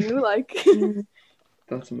 if he knew, like.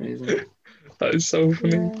 That's amazing. That is so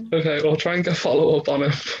funny. Yeah. Okay, we'll try and get follow up on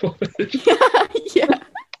it. Yeah.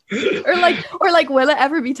 Or like, will it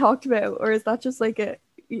ever be talked about, or is that just like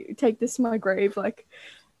you take this to my grave, like?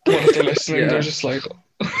 What if they're listening? They're just like.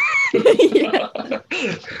 Yeah.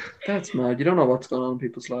 That's mad. You don't know what's going on in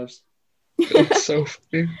people's lives. It's so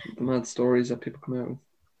funny. The mad stories that people come out with.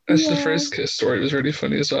 The first kiss story was really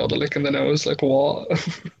funny as well. The lick in the nose, like what?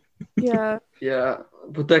 Yeah. Yeah,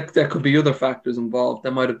 but there could be other factors involved.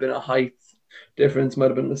 There might have been a height difference, might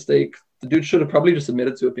have been a mistake. The dude should have probably just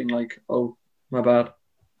admitted to it, being like, "Oh, my bad."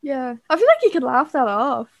 Yeah, I feel like you could laugh that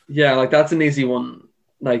off. Yeah, like that's an easy one.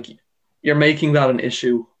 Like you're making that an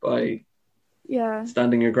issue by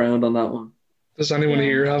standing your ground on that one. Does anyone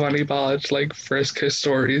here have any bad like first kiss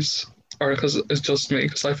stories, or because it's just me?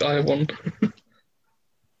 Because I have one.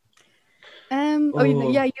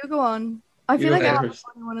 You go on. I feel like I have a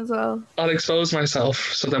funny one as well. I'll expose myself,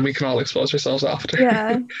 so then we can all expose ourselves after.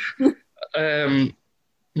 Yeah.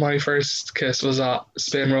 My first kiss was at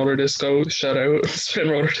Spin Roller Disco. Shout out Spin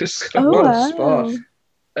Roller Disco. Oh, what wow. a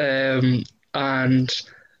spot. And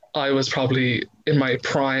I was probably in my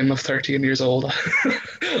prime of 13 years old.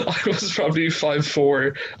 I was probably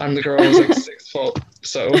 5'4", and the girl was like 6 foot.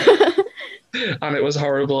 So, and it was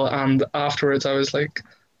horrible. And afterwards, I was like,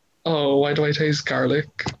 "Oh, why do I taste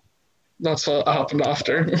garlic?" That's what happened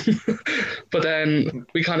after. But then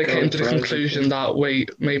we kind of came to the conclusion that,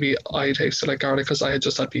 wait, maybe I tasted like garlic because I had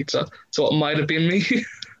just had pizza. So it might have been me.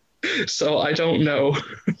 So I don't know.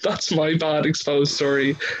 That's my bad exposed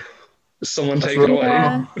story. Someone take it away.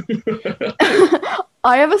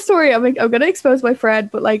 I have a story. I'm going to expose my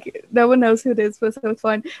friend, but like no one knows who it is, but so it's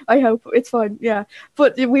fine. I hope it's fine. Yeah.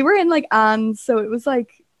 But we were in like Anne's, so it was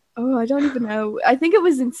like, I don't even know. I think it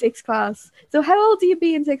was in 6th class. So how old do you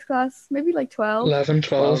be in 6th class? Maybe like 12? 11,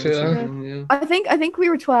 12, yeah. I think we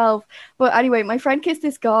were 12. But anyway, my friend kissed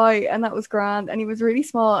this guy and that was grand and he was really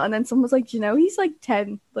small. And then someone was like, he's like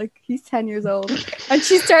 10. Like he's 10 years old. And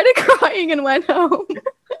she started crying and went home.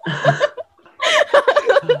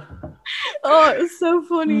 Oh, it was so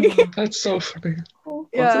funny. That's so funny.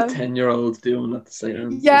 Yeah. What's a 10-year-old doing at the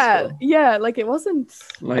seance? Yeah, like it wasn't.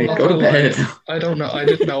 Like, I'm go to not gonna bed. lie, I don't know. I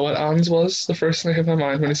didn't know what Anne's was. The first thing that came to my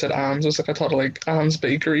mind when he said Anne's was like I thought of like Anne's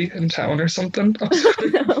Bakery in town or something. I was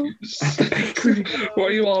No. At the bakery. Why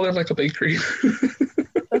are you all in like a bakery?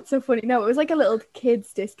 That's so funny. No, it was like a little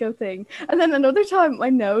kids disco thing. And then another time my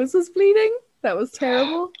nose was bleeding. That was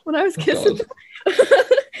terrible when I was kissing.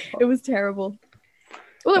 It was terrible.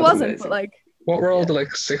 Well, it That's wasn't, amazing. but like. What were all the like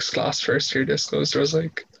 6th class first year discos? There was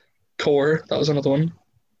like Core, that was another one.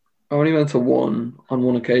 I only went to one on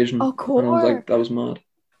one occasion. Oh, And I was Core. like, that was mad.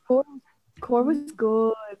 Core was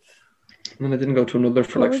good. And then I didn't go to another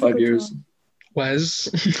for Core like was a 5 good years. time. Wes.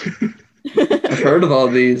 I've heard of all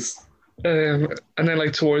these. And then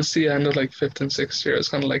like towards the end of like 5th and 6th year, it was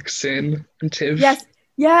kind of like Sin and Tiv. Yes.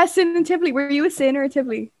 Yeah, Sin and Tivoli. Were you a Sin or a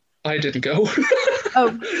Tivoli? I didn't go.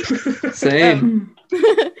 Oh. Same.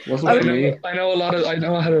 Wasn't for me. I know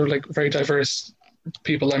I had like very diverse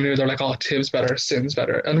people I knew. They're like, oh, Tiv's better, Sin's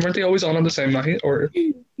better. And weren't they always on the same night? Or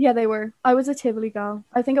Yeah, they were. I was a Tivoli girl.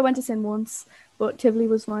 I think I went to Sin once, but Tivoli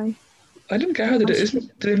was my. I didn't get how they did it.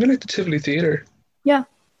 Did they mean like the Tivoli Theatre? Yeah.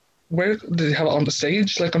 Where did they have it on the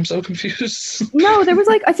stage? Like, I'm so confused. No, there was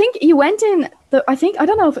like, I think you went in I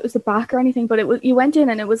don't know if it was the back or anything, but you went in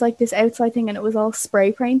and it was like this outside thing and it was all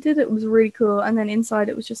spray painted. It was really cool. And then inside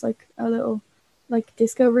it was just like a little like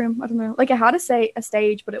disco room. I don't know. Like it had a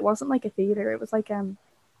stage, but it wasn't like a theater. It was like a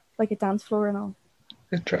dance floor and all.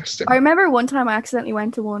 Interesting. I remember one time I accidentally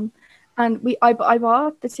went to one and I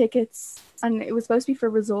bought the tickets and it was supposed to be for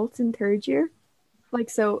results in 3rd year. Like,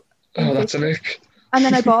 so. Oh, that's an ick. And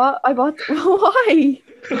then I bought why?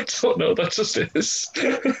 I don't know, that just is.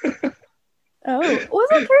 Oh, was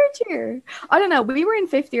it 3rd year? I don't know. We were in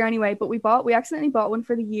 5th year anyway, but we accidentally bought one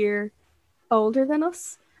for the year older than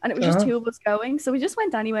us. And it was just 2 of us going. So we just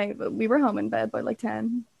went anyway, but we were home in bed by like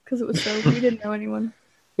 10 because it was so we didn't know anyone.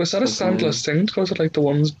 Was that a standless thing to go to like the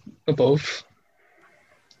ones above?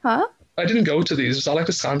 Huh? I didn't go to these. Was that like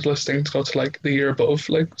a standless thing to go to like the year above?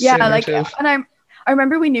 Like Yeah, Sin or like, Tiv? and I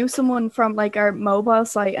remember we knew someone from like our mobile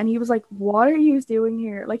site and he was like, what are you doing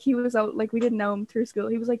here? Like he was out, like we didn't know him through school.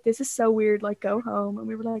 He was like, this is so weird, like go home. And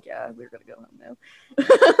we were like, yeah, we're gonna go home now.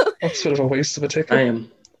 That's sort of a waste of a ticket. I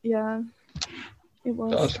am. Yeah, it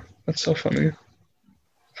was. God, that's so funny.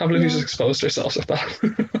 Can't believe you just exposed yourself like that.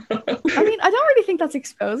 I mean, I don't really think that's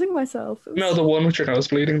exposing myself. No, the one with your nose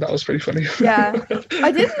bleeding, that was pretty funny. Yeah,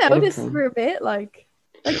 I didn't notice time. for a bit, like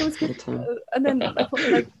it was What a good. time. And then I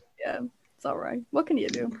put like, yeah, it's all right. What can you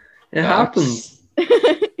do? It happens.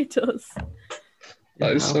 It does.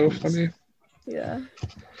 That is so funny. Yeah.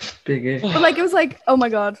 Big ick. But like, it was like, oh my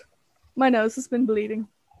God, my nose has been bleeding.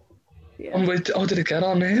 Yeah. Oh, did it get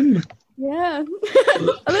on him? Yeah. A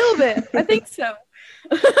little bit. I think so.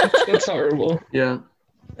 That's horrible. Yeah.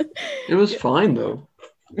 It was fine though.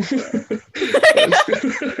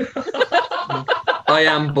 I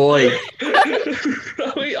am boy.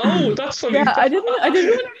 Wait, oh, that's funny. Yeah, I didn't want to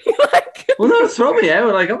be like. Well, no, throw me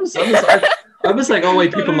out. Like I was like, oh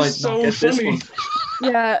wait, people That might is so not get this funny. one.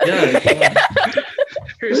 Yeah. Yeah.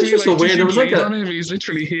 Here's It was you, just so weird. did There was you like bleed a- on him? He's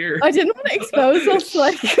literally here. I didn't want to expose us,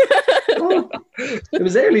 like. Oh, it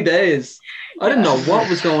was early days. I didn't know what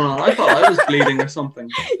was going on. I thought I was bleeding or something.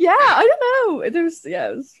 Yeah, I don't know. It was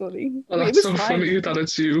funny. Well, I mean, it that's was so fine. funny that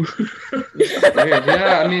it's you. Weird.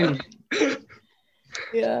 Yeah, I mean,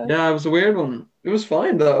 Yeah. it was a weird one. It was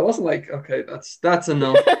fine though. It wasn't like, okay, that's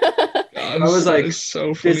enough. I was like, it's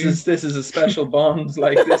so funny. This is a special bond.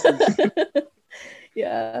 Like this is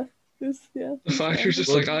Yeah. The fact you're just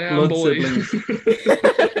Blood- like, I am blood boy. siblings.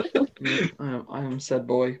 I am said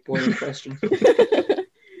boy in question.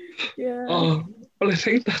 Yeah. Oh, well, I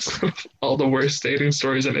think that's all the worst dating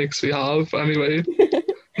stories and icks we have. Anyway,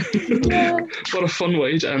 Yeah. what a fun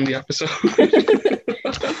way to end the episode.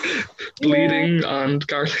 Bleeding and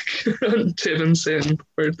garlic and Tiv and Sin.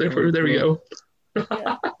 There we go.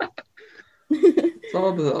 Yeah. It's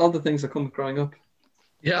all the things that come with growing up.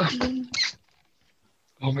 Yeah.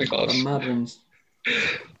 Oh my god. The mad ones.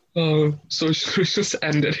 Oh, so should we just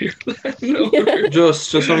end it here then? No. Yeah.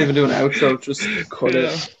 Just don't even do an outro. Just cut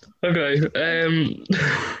Yeah. it. Okay.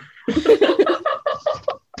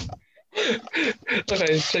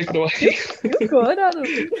 Okay, take it away. You're good, Adam.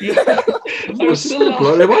 I'm still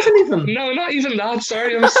laughing. It wasn't even. No, not even that.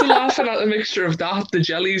 Sorry, I'm still laughing at a mixture of that, the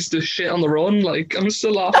jellies, the shit on the run. Like, I'm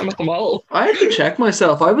still laughing at them all. I had to check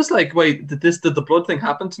myself. I was like, wait, did the blood thing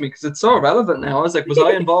happen to me? Because it's so irrelevant now. I was like, was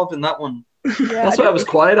I involved in that one? Yeah, That's why I was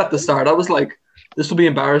quiet at the start. I was like, this will be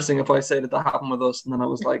embarrassing if I say that happened with us, and then I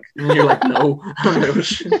was like, and you're like, no.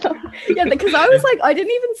 Yeah, because I was like, I didn't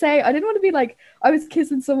want to be like, I was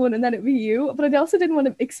kissing someone and then it'd be you, but I also didn't want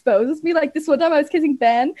to expose me. Like this one time I was kissing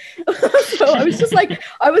Ben, so I was just like,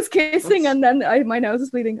 I was kissing and then my nose was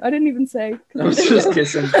bleeding. I didn't even say. I was just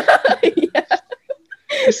kissing. Yeah.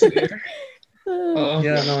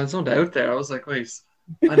 Yeah, no, it's no doubt there. I was like, wait,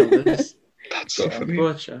 I know this. That's so funny.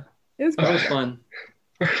 But yeah, that was fun.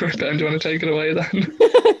 Ben, do you want to take it away then?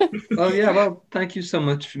 Oh yeah, well, thank you so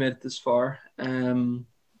much if you made it this far.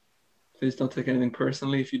 Please don't take anything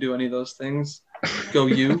personally if you do any of those things. Go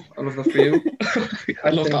you. I love that for you.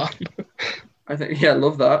 I love that. I think, yeah, I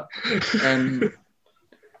love that.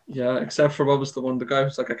 Yeah, except for what was the guy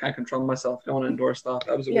who's like, I can't control myself. I don't want to endorse that.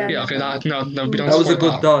 That was a weird. Yeah, okay, no, we don't. That was a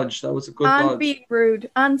good dodge. That was a good dodge. And being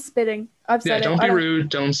rude and spitting. I've said don't be rude,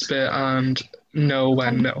 don't spit, and know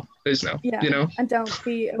when no is no. Yeah, you know. And don't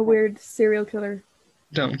be a weird serial killer.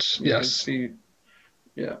 Don't. Yes.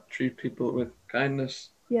 Treat people with kindness.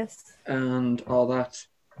 Yes. And all that.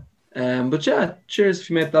 But yeah, cheers if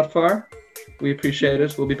you made it that far. We appreciate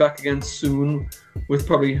it. We'll be back again soon with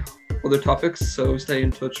probably other topics. So stay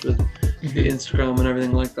in touch with the Instagram and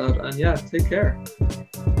everything like that. And yeah, take care.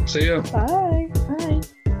 See ya. Bye. Bye.